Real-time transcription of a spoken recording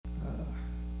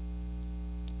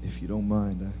if you don't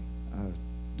mind, I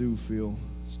do feel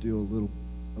still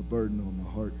a burden on my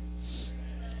heart.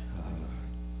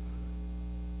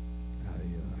 I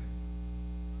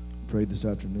prayed this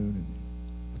afternoon, and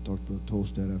I talked to Brother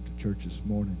Tolstad after church this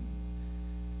morning.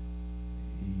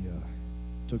 He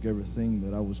took everything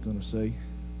that I was going to say.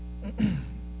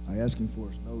 I asked him for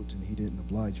his notes, and he didn't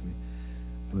oblige me.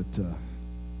 But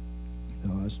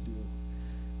no,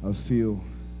 I feel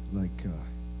like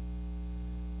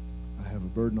I have a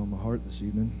burden on my heart this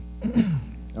evening.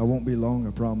 I won't be long,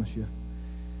 I promise you.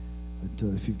 But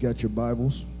if you've got your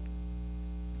Bibles,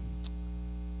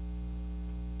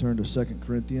 turn to 2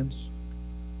 Corinthians,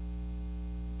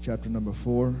 chapter number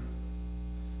 4,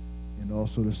 and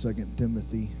also to 2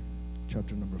 Timothy,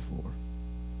 chapter number 4.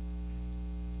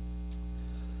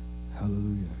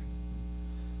 Hallelujah.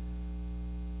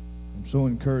 I'm so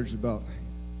encouraged about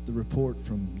the report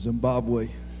from Zimbabwe.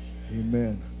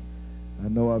 Amen. I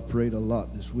know I prayed a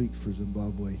lot this week for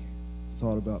Zimbabwe.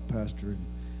 Thought about Pastor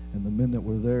and the men that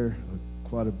were there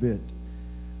quite a bit.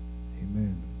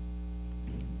 Amen.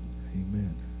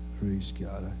 Amen. Praise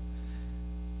God.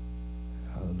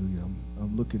 Hallelujah.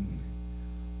 I'm looking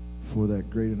for that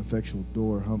great and effectual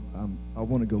door. I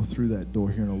want to go through that door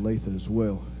here in Olathe as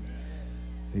well.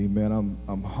 Amen.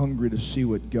 I'm hungry to see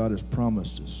what God has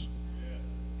promised us.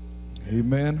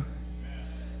 Amen.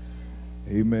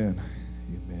 Amen.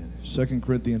 Amen. 2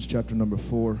 Corinthians chapter number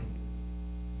 4,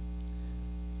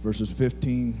 verses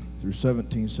 15 through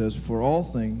 17 says, "For all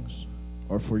things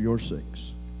are for your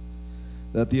sakes,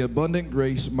 that the abundant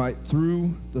grace might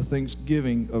through the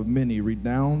thanksgiving of many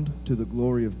redound to the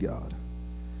glory of God.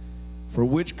 For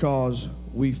which cause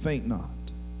we faint not,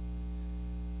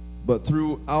 but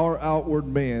through our outward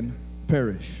man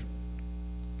perish.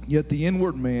 Yet the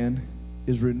inward man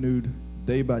is renewed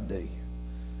day by day.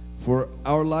 For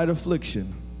our light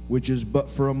affliction, which is but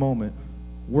for a moment,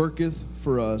 worketh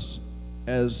for us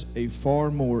as a far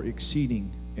more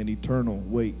exceeding and eternal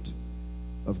weight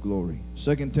of glory."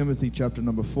 2 Timothy chapter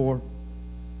number 4,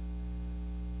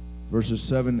 verses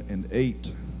 7 and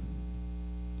 8.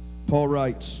 Paul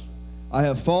writes, "I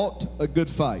have fought a good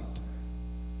fight.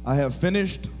 I have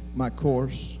finished my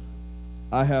course.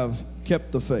 I have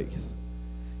kept the faith.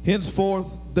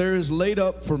 Henceforth there is laid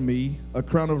up for me a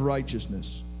crown of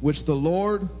righteousness, which the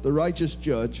Lord, the righteous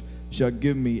judge, shall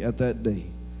give me at that day.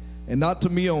 And not to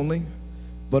me only,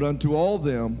 but unto all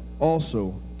them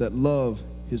also that love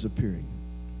his appearing."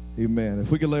 Amen.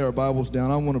 If we could lay our Bibles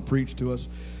down, I want to preach to us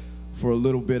for a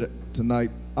little bit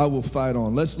tonight. I will fight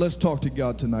on. Let's talk to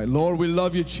God tonight. Lord, we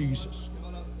love you, Jesus.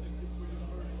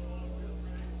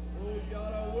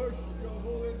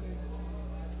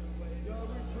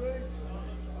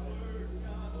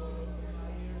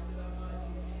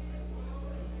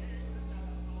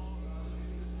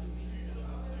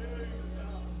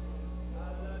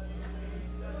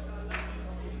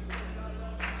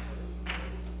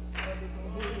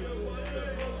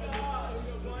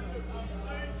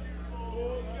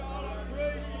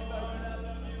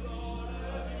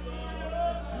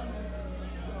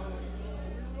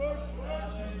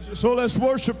 So let's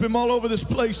worship him all over this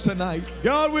place tonight.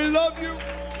 God, we love you.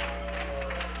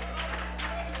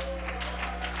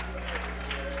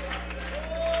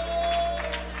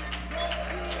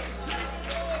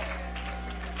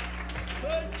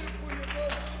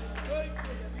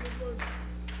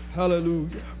 Hallelujah.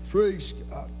 Praise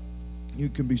God. You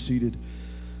can be seated.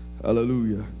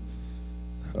 Hallelujah.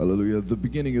 Hallelujah. The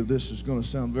beginning of this is going to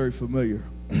sound very familiar,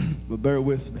 but bear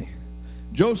with me.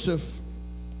 Joseph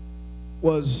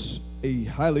was a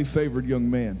highly favored young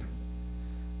man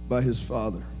by his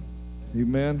father.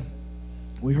 Amen.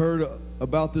 We heard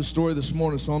about this story this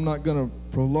morning, so I'm not going to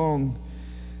prolong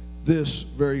this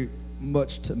very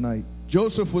much tonight.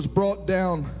 Joseph was brought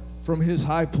down from his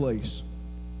high place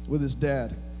with his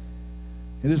dad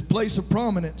in his place of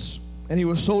prominence, and he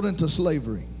was sold into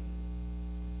slavery.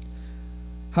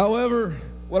 However,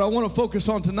 what I want to focus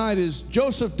on tonight is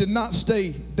Joseph did not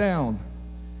stay down.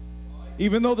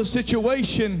 Even though the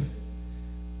situation,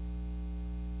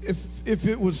 if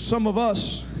it was some of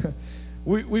us,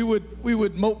 we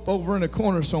would mope over in a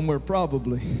corner somewhere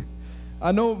probably.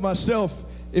 I know myself,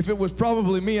 if it was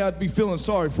probably me, I'd be feeling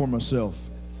sorry for myself.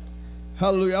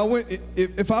 Hallelujah.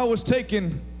 If I was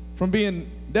taken from being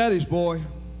daddy's boy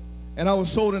and I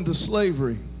was sold into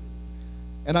slavery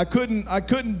and I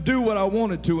couldn't do what I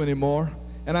wanted to anymore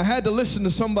and I had to listen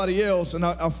to somebody else and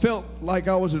I felt like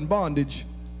I was in bondage,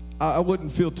 I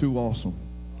wouldn't feel too awesome.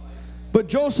 But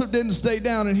Joseph didn't stay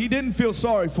down, and he didn't feel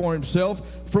sorry for himself.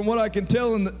 From what I can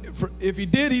tell, if he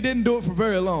did, he didn't do it for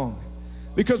very long.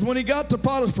 Because when he got to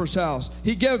Potiphar's house,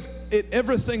 he gave it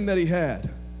everything that he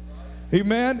had.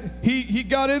 Amen. He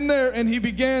got in there and he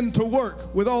began to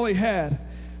work with all he had.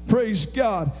 Praise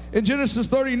God. In Genesis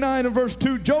 39 and verse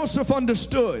 2, Joseph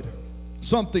understood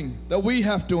something that we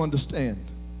have to understand.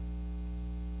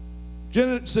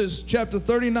 Genesis chapter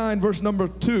 39 verse number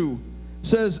 2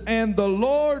 says, and the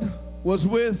Lord was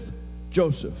with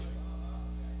Joseph.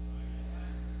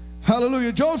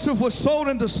 Hallelujah. Joseph was sold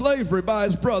into slavery by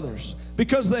his brothers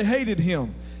because they hated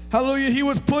him. Hallelujah. He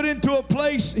was put into a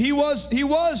place, he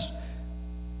was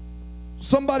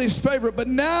somebody's favorite, but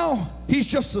now he's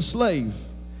just a slave.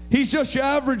 He's just your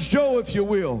average Joe, if you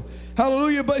will.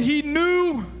 Hallelujah. But he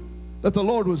knew that the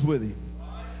Lord was with him.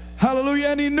 Hallelujah.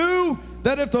 And he knew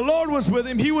that if the Lord was with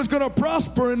him, he was going to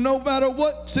prosper in no matter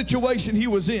what situation he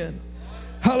was in.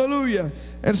 Hallelujah.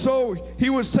 And so he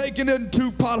was taken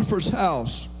into Potiphar's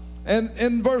house. And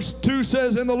in verse 2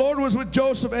 says, and the Lord was with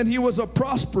Joseph, and he was a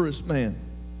prosperous man.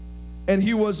 And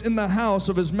he was in the house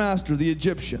of his master, the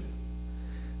Egyptian.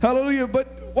 Hallelujah. But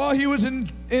while he was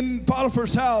in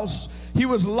Potiphar's house, he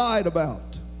was lied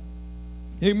about.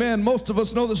 Amen. Most of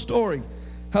us know the story.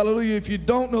 Hallelujah. If you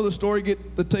don't know the story,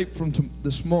 get the tape from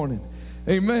this morning.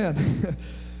 Amen.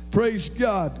 Praise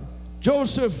God.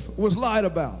 Joseph was lied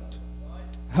about.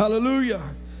 Hallelujah.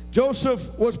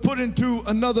 Joseph was put into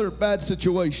another bad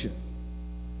situation.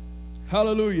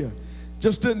 Hallelujah.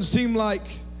 Just didn't seem like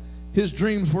his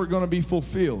dreams were going to be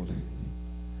fulfilled.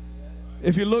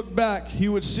 If you look back,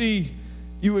 you would see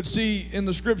in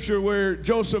the scripture where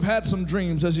Joseph had some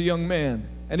dreams as a young man,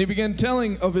 and he began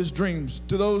telling of his dreams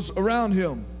to those around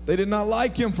him. They did not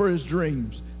like him for his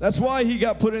dreams. That's why he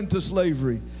got put into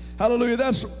slavery. Hallelujah.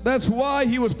 That's why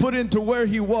he was put into where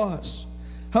he was.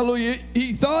 Hallelujah.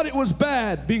 He thought it was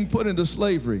bad being put into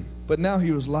slavery, but now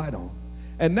he was lied on.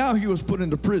 And now he was put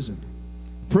into prison.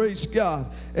 Praise God.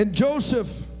 And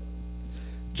Joseph,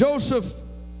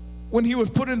 when he was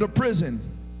put into prison,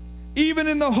 even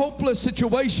in the hopeless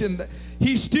situation,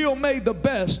 he still made the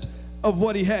best of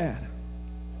what he had.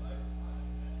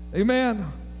 Amen.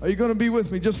 Are you going to be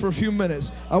with me just for a few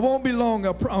minutes? I won't be long,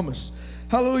 I promise.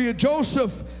 Hallelujah.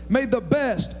 Joseph made the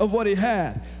best of what he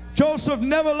had. Joseph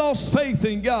never lost faith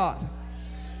in God.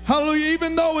 Hallelujah.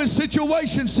 Even though his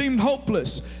situation seemed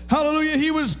hopeless.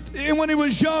 Hallelujah. When he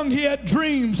was young, he had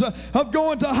dreams of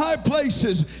going to high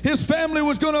places. His family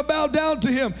was going to bow down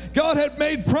to him. God had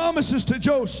made promises to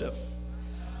Joseph.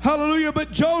 Hallelujah.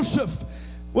 But Joseph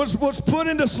was put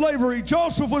into slavery.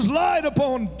 Joseph was lied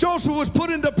upon. Joseph was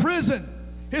put into prison.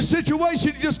 His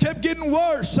situation just kept getting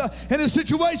worse. And his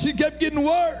situation kept getting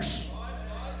worse.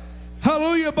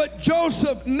 Hallelujah. But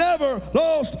Joseph never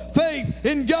lost faith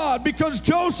in God because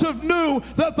Joseph knew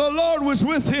that the Lord was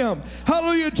with him.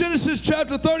 Hallelujah. Genesis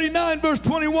chapter 39 verse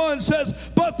 21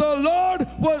 says, but the Lord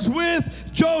was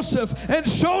with Joseph and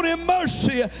showed him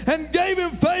mercy and gave him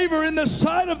favor in the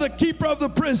sight of the keeper of the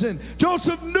prison.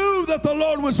 Joseph knew that the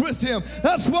Lord was with him.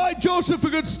 That's why Joseph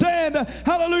could stand.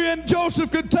 Hallelujah. And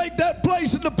Joseph could take that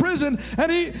place in the prison.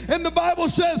 And the Bible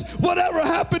says whatever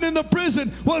happened in the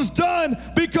prison was done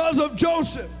because of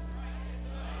Joseph.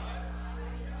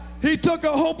 He took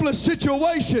a hopeless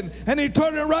situation and he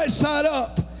turned it right side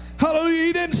up. Hallelujah.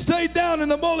 He didn't stay down in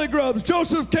the molly grubs.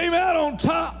 Joseph came out on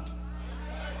top.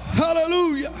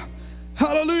 Hallelujah.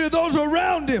 Hallelujah. Those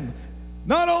around him,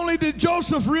 not only did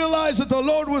Joseph realize that the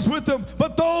Lord was with him,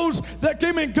 but those that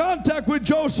came in contact with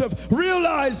Joseph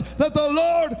realized that the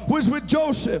Lord was with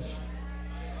Joseph.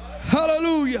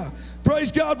 Hallelujah.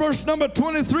 Praise God. Verse number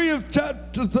 23 of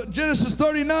Genesis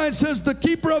 39 says, the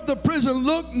keeper of the prison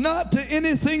looked not to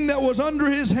anything that was under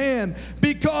his hand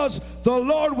because the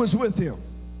Lord was with him.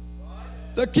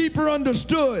 The keeper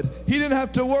understood. He didn't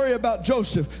have to worry about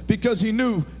Joseph because he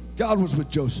knew God was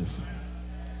with Joseph.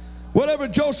 Whatever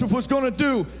Joseph was going to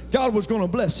do, God was going to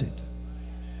bless it.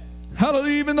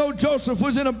 Hallelujah. Even though Joseph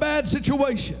was in a bad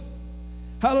situation,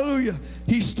 hallelujah,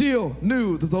 he still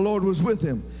knew that the Lord was with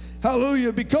him.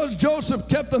 Hallelujah. Because Joseph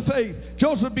kept the faith,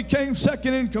 Joseph became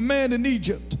second in command in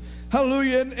Egypt.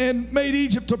 Hallelujah. And made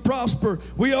Egypt to prosper.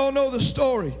 We all know the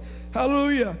story.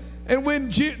 Hallelujah. And when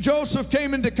Joseph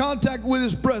came into contact with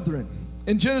his brethren,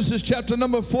 in Genesis chapter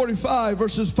number 45,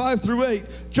 verses 5 through 8,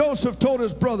 Joseph told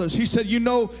his brothers, he said, you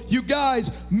know, you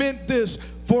guys meant this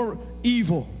for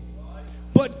evil,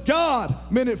 but God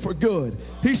meant it for good.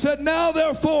 He said, now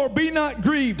therefore be not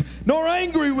grieved, nor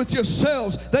angry with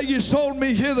yourselves that you sold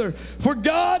me hither. For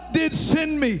God did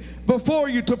send me before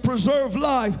you to preserve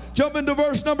life. Jump into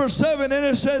verse number 7, and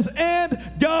it says, and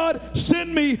God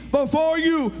sent me before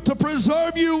you to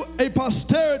preserve you a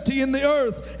posterity in the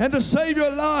earth, and to save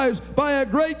your lives by a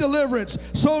great deliverance.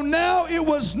 So now it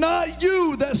was not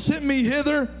you that sent me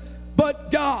hither,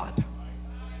 but God.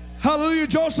 Hallelujah.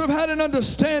 Joseph had an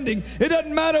understanding. It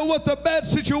doesn't matter what the bad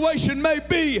situation may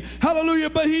be.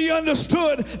 Hallelujah. But he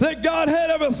understood that God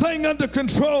had everything under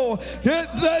control.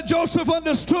 That Joseph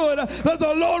understood that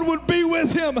the Lord would be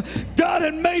with him. God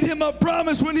had made him a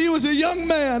promise when he was a young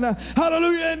man.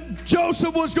 Hallelujah. And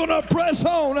Joseph was going to press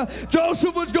on.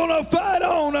 Joseph was going to fight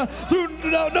on through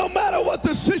no matter what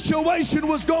the situation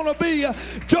was going to be.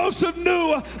 Joseph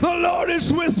knew the Lord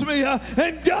is with me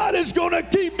and God is going to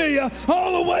keep me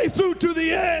all the way through to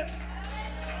the end.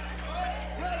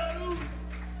 Hallelujah.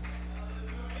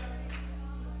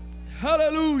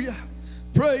 Hallelujah.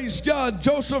 Praise God.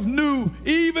 Joseph knew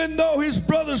even though his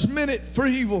brothers meant it for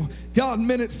evil, God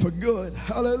meant it for good.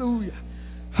 Hallelujah.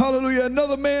 Hallelujah.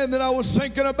 Another man that I was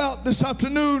thinking about this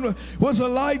afternoon was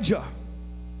Elijah.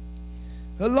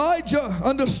 Elijah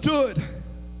understood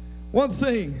one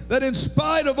thing, that in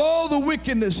spite of all the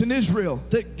wickedness in Israel,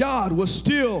 that God was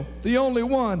still the only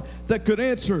one that could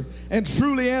answer and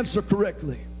truly answer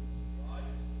correctly.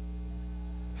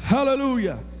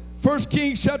 Hallelujah. 1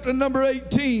 Kings chapter number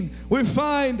 18, we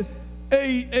find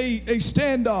a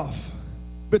standoff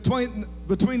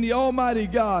between the Almighty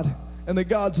God and the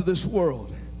gods of this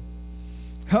world.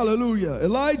 Hallelujah.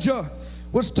 Elijah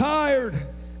was tired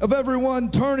of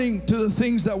everyone turning to the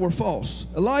things that were false.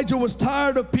 Elijah was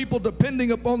tired of people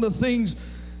depending upon things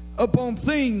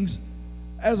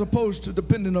as opposed to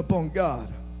depending upon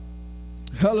God.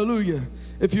 Hallelujah.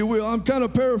 If you will, I'm kind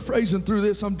of paraphrasing through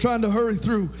this. I'm trying to hurry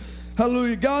through.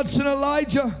 Hallelujah. God sent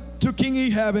Elijah to King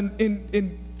Ahab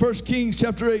in 1 Kings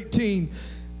chapter 18.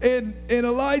 And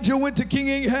Elijah went to King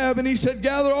Ahab and he said,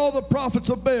 gather all the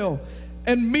prophets of Baal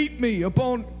and meet me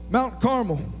upon Mount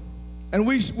Carmel, and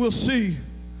we will see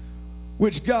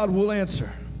which God will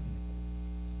answer.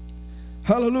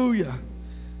 Hallelujah.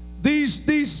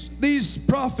 These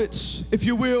prophets, if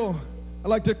you will, I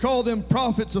like to call them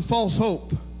prophets of false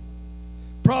hope.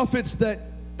 Prophets that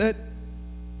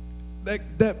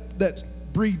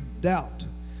breed doubt,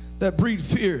 that breed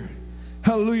fear.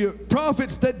 Hallelujah.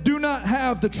 Prophets that do not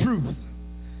have the truth.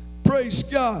 Praise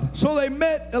God. So they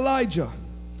met Elijah.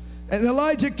 And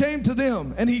Elijah came to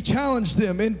them and he challenged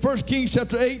them. In 1 Kings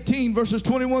chapter 18, verses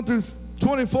 21 through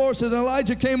 24 says, and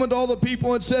Elijah came unto all the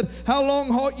people and said, how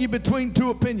long halt ye between two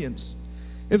opinions?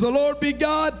 If the Lord be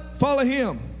God, follow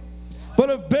him. But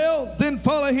if Baal, then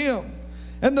follow him.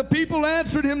 And the people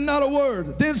answered him not a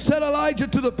word. Then said Elijah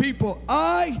to the people,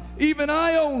 even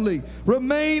I only,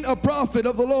 remain a prophet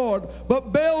of the Lord,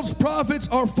 but Baal's prophets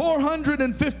are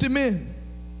 450 men.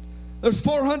 There's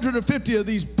 450 of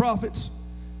these prophets,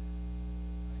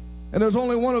 and there's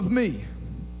only one of me.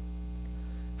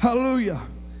 Hallelujah.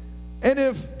 And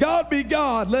if God be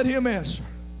God, let him answer.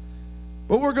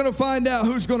 But we're going to find out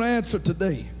who's going to answer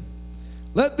today.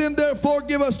 Let them therefore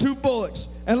give us 2 bullocks,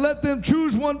 and let them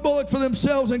choose 1 bullock for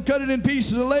themselves, and cut it in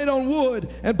pieces, and lay it on wood,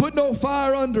 and put no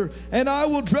fire under. And I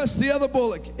will dress the other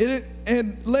bullock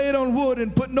and lay it on wood,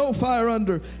 and put no fire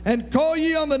under. And call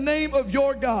ye on the name of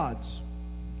your gods.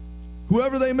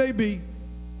 Whoever they may be,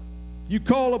 you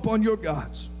call upon your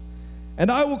gods.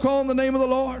 And I will call on the name of the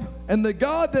Lord, and the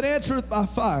God that answereth by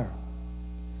fire,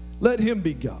 let him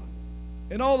be God.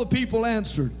 And all the people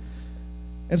answered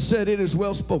and said, it is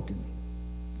well spoken.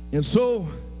 And so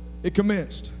it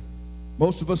commenced.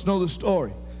 Most of us know the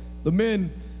story.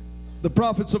 The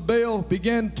prophets of Baal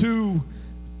began to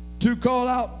call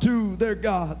out to their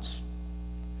gods.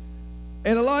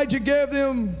 And Elijah gave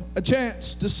them a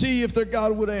chance to see if their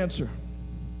God would answer.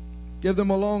 Give them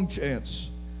a long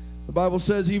chance. The Bible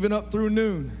says even up through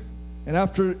noon and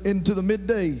after into the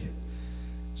midday.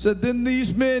 Said then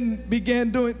these men began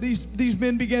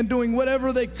doing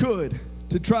whatever they could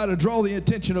to try to draw the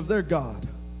attention of their God.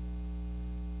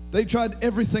 They tried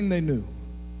everything they knew.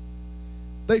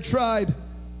 They tried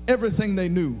everything they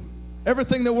knew.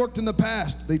 Everything that worked in the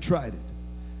past, they tried it.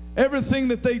 Everything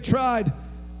that they tried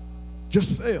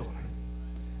just failed.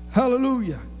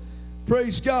 Hallelujah.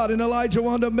 Praise God. And Elijah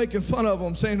wound up making fun of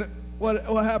them, saying, what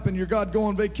happened? Your God go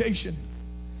on vacation?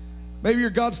 Maybe your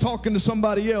God's talking to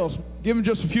somebody else. Give him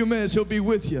just a few minutes, he'll be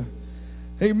with you.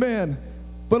 Amen.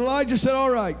 But Elijah said,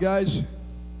 all right, guys,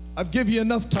 I've given you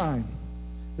enough time.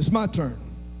 It's my turn.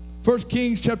 1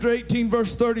 Kings chapter 18,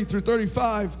 verse 30 through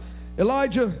 35.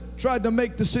 Elijah tried to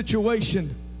make the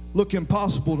situation look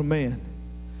impossible to man.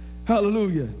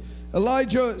 Hallelujah.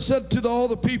 Elijah said to all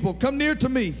the people, come near to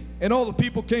me. And all the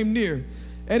people came near.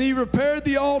 And he repaired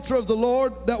the altar of the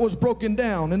Lord that was broken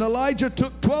down. And Elijah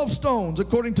took 12 stones,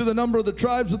 according to the number of the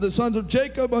tribes of the sons of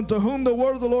Jacob, unto whom the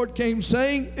word of the Lord came,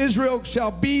 saying, Israel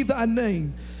shall be thy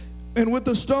name. And with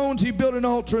the stones he built an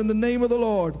altar in the name of the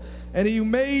Lord. And he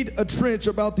made a trench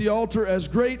about the altar as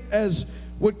great as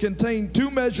would contain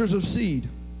 2 measures of seed.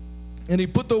 And he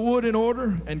put the wood in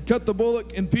order and cut the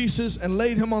bullock in pieces and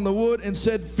laid him on the wood and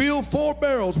said, fill 4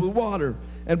 barrels with water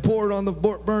and pour it on the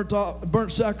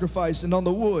burnt sacrifice and on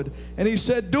the wood. And he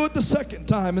said, do it the second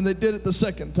time. And they did it the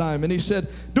second time. And he said,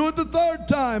 do it the third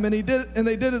time. And they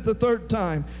did it the third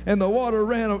time. And the water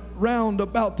ran round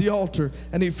about the altar.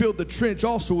 And he filled the trench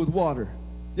also with water.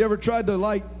 You ever tried to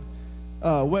light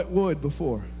wet wood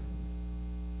before?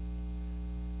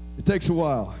 It takes a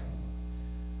while.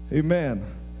 Amen.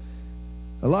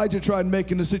 Elijah tried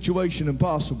making the situation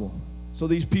impossible so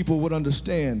these people would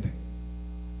understand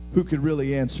who could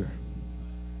really answer,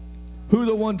 who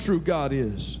the one true God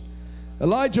is.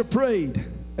 Elijah prayed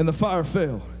and the fire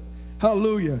fell.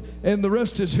 Hallelujah. And the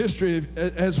rest is history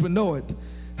as we know it.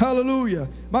 Hallelujah.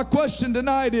 My question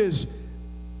tonight is,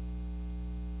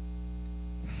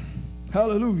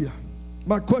 hallelujah.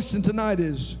 My question tonight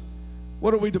is,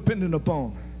 what are we dependent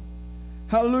upon?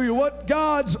 Hallelujah. What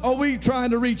gods are we trying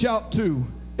to reach out to,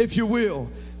 if you will?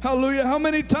 Hallelujah. How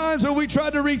many times have we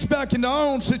tried to reach back into our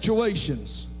own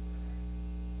situations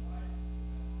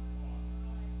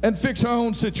and fix our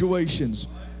own situations?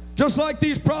 Just like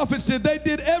these prophets did. They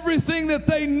did everything that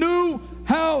they knew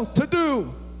how to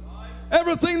do.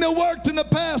 Everything that worked in the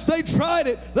past, they tried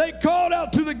it. They called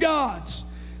out to the gods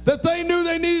that they knew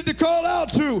they needed to call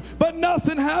out to, but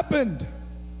nothing happened.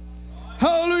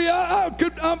 Hallelujah.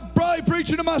 I'm probably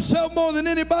preaching to myself more than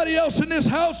anybody else in this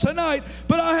house tonight,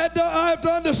 but I have to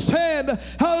understand,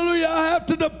 hallelujah, I have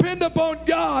to depend upon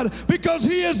God because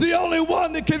He is the only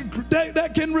one that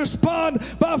can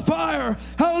respond by fire.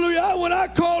 Hallelujah. When I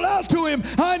call out to Him,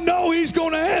 I know He's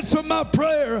going to answer my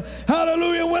prayer.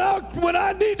 Hallelujah. When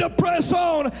I need to press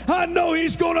on, I know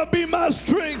He's going to be my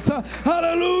strength.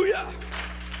 Hallelujah.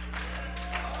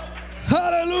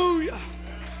 Hallelujah.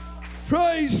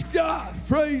 Praise God.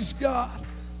 Praise God.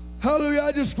 Hallelujah.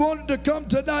 I just wanted to come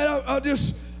tonight.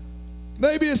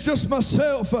 Maybe it's just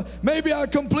myself. Maybe I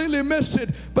completely missed it.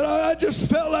 But I just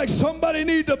felt like somebody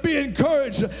needed to be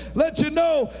encouraged. Let you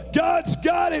know, God's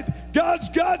got it. God's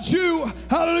got you.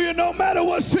 Hallelujah. No matter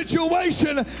what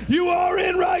situation you are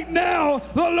in right now,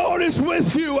 the Lord is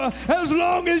with you. As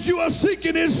long as you are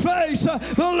seeking His face,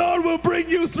 the Lord will bring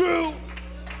you through.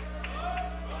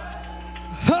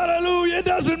 Hallelujah. It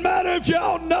doesn't matter if you're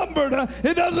outnumbered.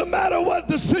 It doesn't matter what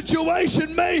the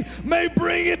situation may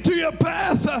bring into your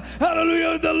path.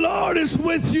 Hallelujah. The Lord is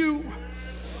with you.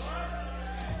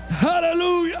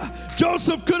 Hallelujah.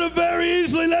 Joseph could have very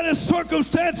easily let his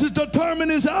circumstances determine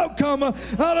his outcome.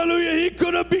 Hallelujah. He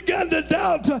could have begun to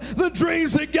doubt the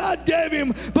dreams that God gave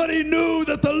him, but he knew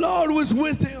that the Lord was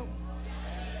with him.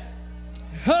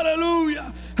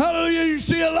 Hallelujah. Hallelujah. You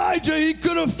see, Elijah, he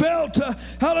could have felt,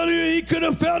 hallelujah, he could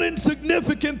have felt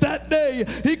insignificant that day.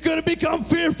 He could have become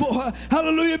fearful,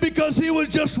 hallelujah, because he was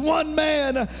just one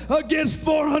man against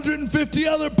 450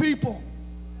 other people.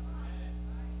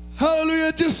 Hallelujah.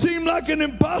 It just seemed like an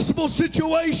impossible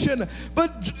situation.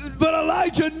 But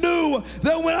Elijah knew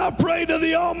that when I pray to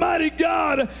the Almighty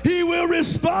God, He will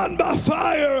respond by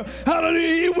fire.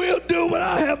 Hallelujah. He will do what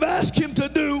I have asked Him to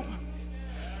do.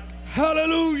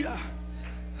 Hallelujah.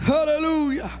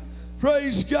 Hallelujah.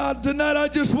 Praise God. Tonight I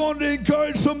just wanted to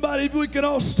encourage somebody, if we can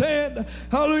all stand.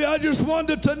 Hallelujah. I just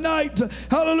wondered tonight,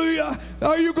 hallelujah,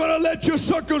 are you going to let your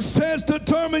circumstance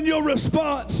determine your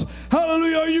response?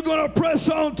 Hallelujah. Are you going to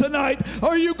press on tonight?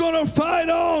 Are you going to fight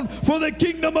on for the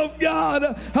kingdom of God?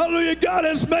 Hallelujah. God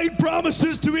has made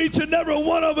promises to each and every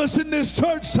one of us in this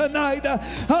church tonight.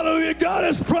 Hallelujah. God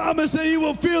has promised that He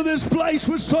will fill this place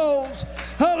with souls.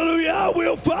 Hallelujah. I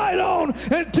will fight on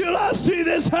until I see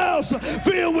this house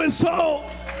filled with souls.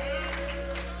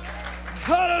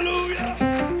 Hallelujah.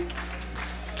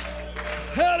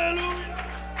 Hallelujah.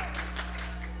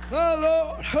 My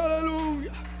Lord.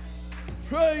 Hallelujah.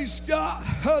 Praise God.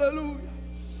 Hallelujah.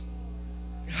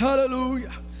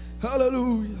 Hallelujah.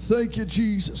 Hallelujah. Thank you,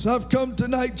 Jesus. I've come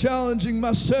tonight challenging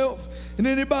myself and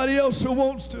anybody else who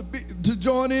wants to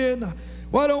join in.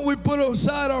 Why don't we put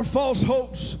aside our false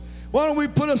hopes? Why don't we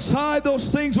put aside those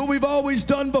things that we've always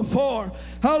done before?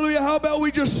 Hallelujah. How about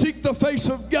we just seek the face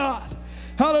of God?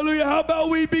 Hallelujah. How about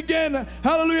we begin,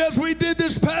 hallelujah, as we did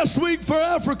this past week for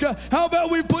Africa, how about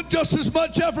we put just as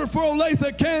much effort for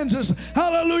Olathe, Kansas?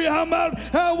 Hallelujah.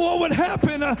 What would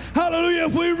happen, hallelujah,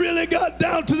 if we really got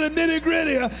down to the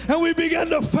nitty-gritty and we began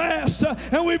to fast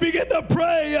and we began to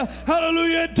pray,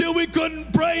 hallelujah, until we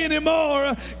couldn't pray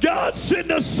anymore. God,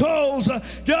 send us souls.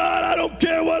 God, I don't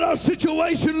care what our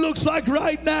situation looks like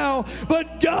right now,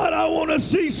 but God, I want to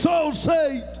see souls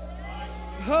saved.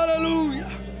 Hallelujah.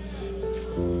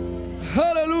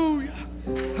 Hallelujah.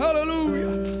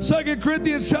 Hallelujah. 2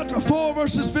 Corinthians chapter 4,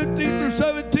 verses 15 through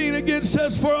 17 again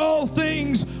says, for all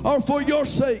things are for your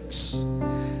sakes,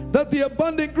 that the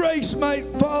abundant grace might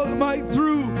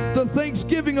through the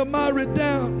thanksgiving of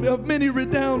many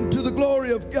redound to the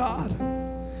glory of God.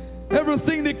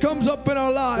 Everything that comes up in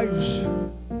our lives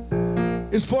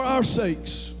is for our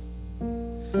sakes.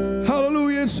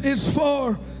 Hallelujah. It's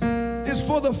for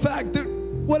the fact that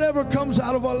whatever comes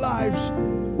out of our lives,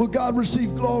 will God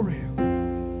receive glory.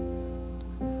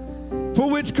 For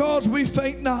which cause we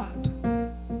faint not.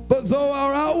 But though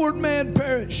our outward man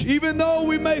perish, even though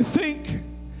we may think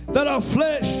that our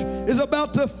flesh is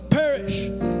about to perish,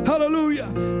 hallelujah,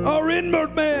 our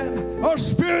inward man, our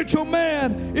spiritual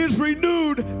man is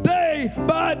renewed day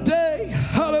by day,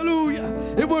 hallelujah.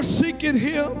 If we're seeking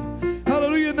Him,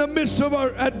 hallelujah, in the midst of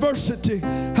our adversity,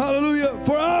 hallelujah,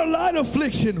 for our light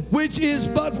affliction, which is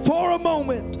but for a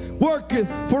moment, worketh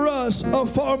for us a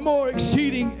far more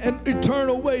exceeding and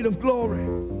eternal weight of glory.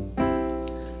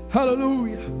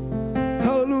 Hallelujah.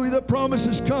 Hallelujah. The promise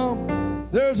has come.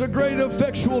 There's a great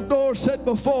effectual door set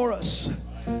before us.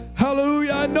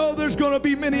 Hallelujah. I know there's going to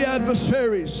be many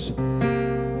adversaries.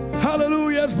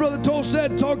 Hallelujah. As Brother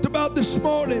Tolstad talked about this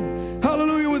morning.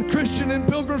 Hallelujah. With Christian in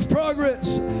Pilgrim's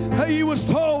Progress. Hey, he was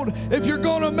told, if you're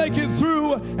going to make it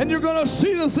through and you're going to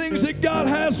see the things that God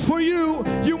has for you,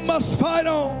 you must fight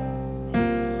on.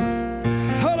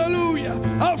 Hallelujah.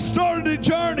 I've started a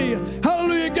journey.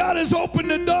 Hallelujah. God has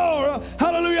opened the door.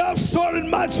 Hallelujah. I've started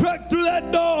my trek through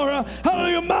that door.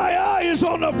 Hallelujah. My eye is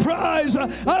on the prize.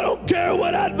 I don't care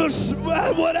what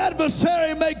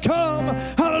adversary may come.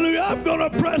 Hallelujah. I'm going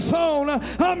to press on.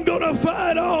 I'm going to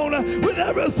fight on with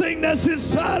everything that's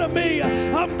inside of me.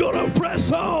 I'm going to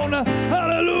press on.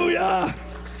 Hallelujah.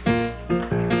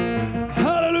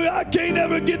 I can't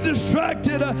ever get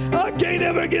distracted. I can't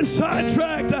ever get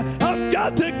sidetracked. I've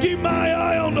got to keep my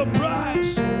eye on the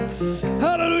prize.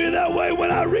 Hallelujah. That way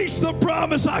when I reach the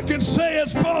promise, I can say,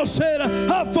 as Paul said,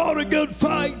 I fought a good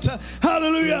fight.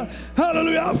 Hallelujah.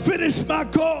 Hallelujah. I finished my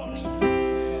course.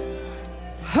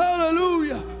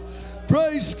 Hallelujah.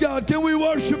 Praise God. Can we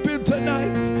worship Him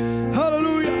tonight?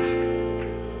 Hallelujah.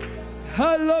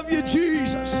 I love you,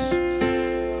 Jesus.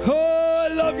 Oh,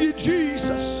 I love you,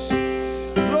 Jesus.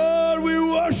 Lord, we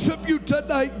worship you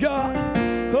tonight, God.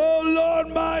 Oh,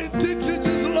 Lord, my intentions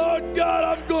is, Lord God,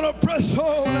 I'm going to press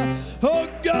on. Oh,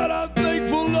 God, I'm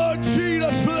thankful, Lord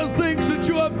Jesus, for the things that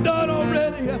you have done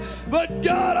already. But,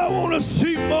 God, I want to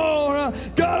see more.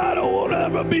 God, I don't want to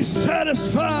ever be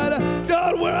satisfied.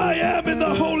 God, where I am in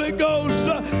the Holy Ghost,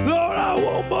 Lord, I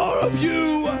want more of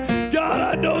you.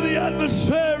 God, I know the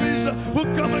adversaries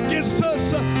will come against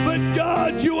us, but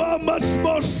God, you are much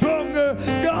more stronger,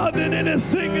 God, than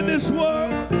anything in this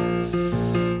world.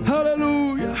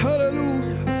 Hallelujah,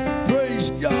 hallelujah. Praise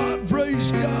God,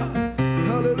 praise God.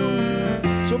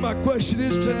 Hallelujah. So my question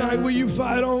is tonight, will you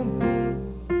fight on?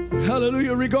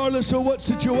 Hallelujah, regardless of what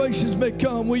situations may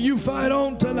come, will you fight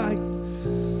on tonight?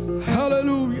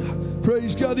 Hallelujah.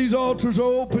 Praise God. These altars are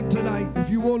open tonight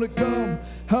if you want to come.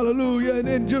 Hallelujah. And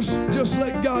then just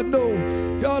let God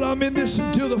know, God, I'm in this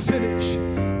until the finish.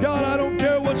 God, I don't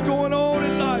care what's going on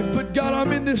in life, but God,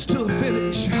 I'm in this till the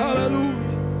finish. Hallelujah.